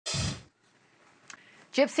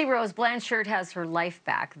Gypsy Rose Blanchard has her life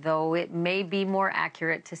back, though it may be more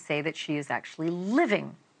accurate to say that she is actually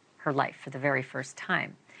living her life for the very first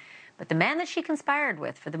time. But the man that she conspired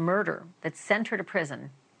with for the murder that sent her to prison,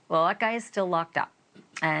 well, that guy is still locked up,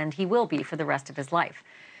 and he will be for the rest of his life.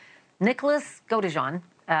 Nicholas Godejohn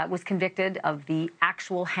was convicted of the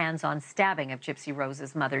actual hands-on stabbing of Gypsy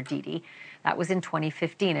Rose's mother, Dee Dee. That was in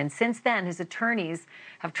 2015. And since then, his attorneys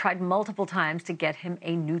have tried multiple times to get him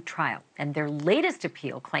a new trial. And their latest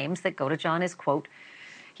appeal claims that Godejohn is, quote,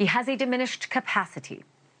 he has a diminished capacity.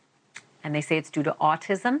 And they say it's due to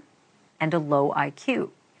autism and a low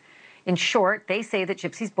IQ. In short, they say that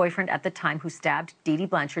Gypsy's boyfriend at the time, who stabbed Dee Dee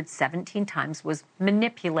Blanchard 17 times, was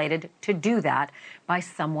manipulated to do that by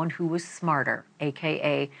someone who was smarter,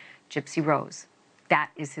 a.k.a. Gypsy Rose. That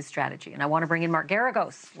is his strategy. And I want to bring in Mark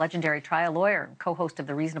Geragos, legendary trial lawyer and co-host of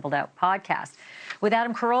the Reasonable Doubt podcast, with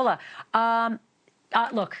Adam Carolla.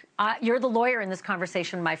 Look, you're the lawyer in this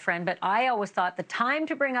conversation, my friend, but I always thought the time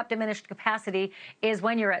to bring up diminished capacity is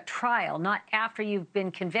when you're at trial, not after you've been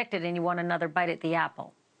convicted and you want another bite at the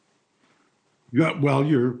apple. Yeah, well,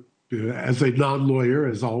 you're, as a non-lawyer,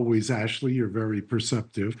 as always, Ashleigh, you're very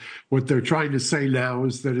perceptive. What they're trying to say now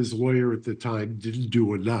is that his lawyer at the time didn't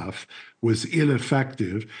do enough, was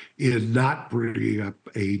ineffective in not bringing up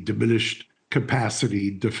a diminished capacity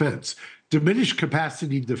defense. Diminished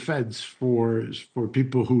capacity defense, for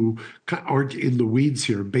people who aren't in the weeds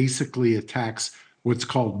here, basically attacks what's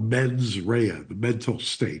called mens rea, the mental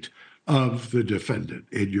state of the defendant.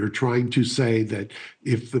 And you're trying to say that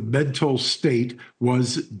if the mental state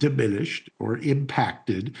was diminished or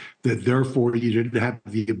impacted, that therefore you didn't have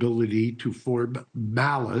the ability to form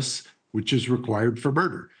malice, which is required for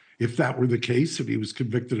murder. If that were the case, if he was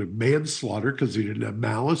convicted of manslaughter because he didn't have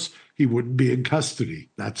malice, he wouldn't be in custody.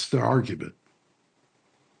 That's their argument.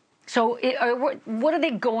 So what are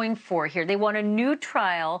they going for here? They want a new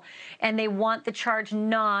trial, and they want the charge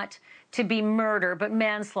not to be murder, but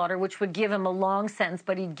manslaughter, which would give him a long sentence,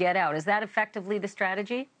 but he'd get out. Is that effectively the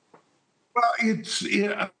strategy? Well, it's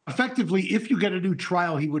effectively, if you get a new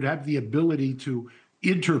trial, he would have the ability to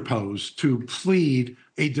interpose, to plead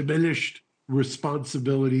a diminished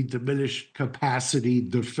responsibility, diminished capacity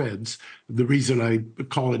defense. The reason I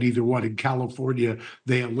call it either one, in California,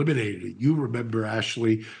 they eliminated it. You remember,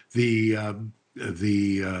 Ashleigh, the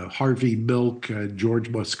Harvey Milk and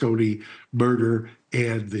George Moscone murder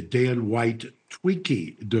and the Dan White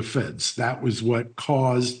Twinkie defense. That was what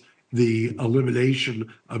caused the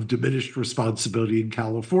elimination of diminished responsibility in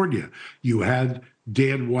California. You had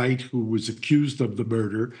Dan White, who was accused of the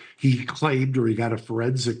murder. He claimed, or he got a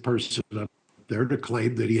forensic person up there to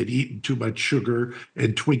claim, that he had eaten too much sugar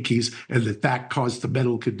and Twinkies, and that caused a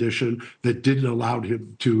mental condition that didn't allow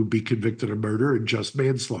him to be convicted of murder and just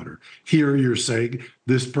manslaughter. Here you're saying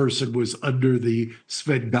this person was under the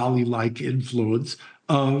Svengali-like influence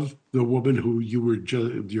of the woman who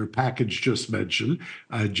your package just mentioned,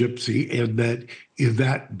 Gypsy, and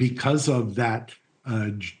that because of that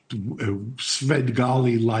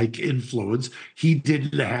Svengali-like influence, he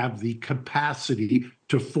didn't have the capacity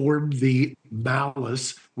to form the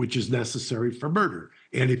malice which is necessary for murder.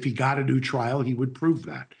 And if he got a new trial, he would prove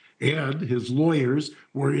that. And his lawyers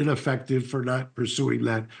were ineffective for not pursuing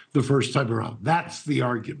that the first time around. That's the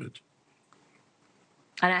argument.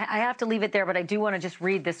 And I have to leave it there, but I do want to just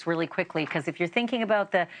read this really quickly, because if you're thinking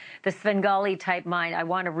about the Svengali-type mind, I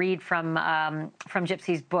want to read from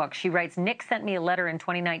Gypsy's book. She writes, Nick sent me a letter in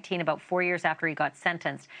 2019, about 4 years after he got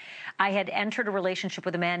sentenced. I had entered a relationship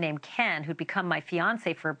with a man named Ken, who'd become my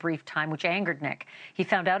fiancé for a brief time, which angered Nick. He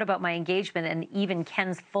found out about my engagement and even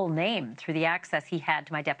Ken's full name through the access he had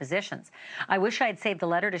to my depositions. I wish I had saved the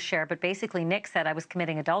letter to share, but basically Nick said I was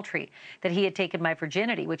committing adultery, that he had taken my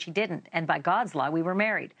virginity, which he didn't, and by God's law, we were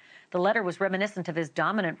married. The letter was reminiscent of his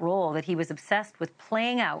dominant role that he was obsessed with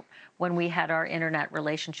playing out when we had our internet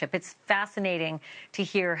relationship. It's fascinating to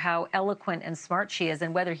hear how eloquent and smart she is,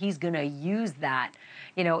 and whether he's going to use that,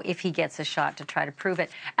 if he gets a shot to try to prove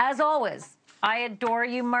it. As always, I adore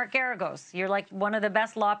you, Mark Geragos. You're like one of the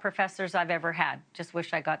best law professors I've ever had. Just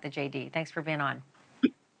wish I got the JD. Thanks for being on.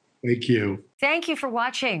 Thank you. Thank you for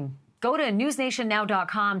watching. Go to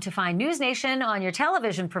newsnationnow.com to find NewsNation on your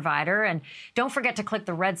television provider. And don't forget to click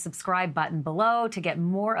the red subscribe button below to get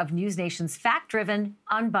more of NewsNation's fact-driven,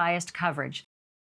 unbiased coverage.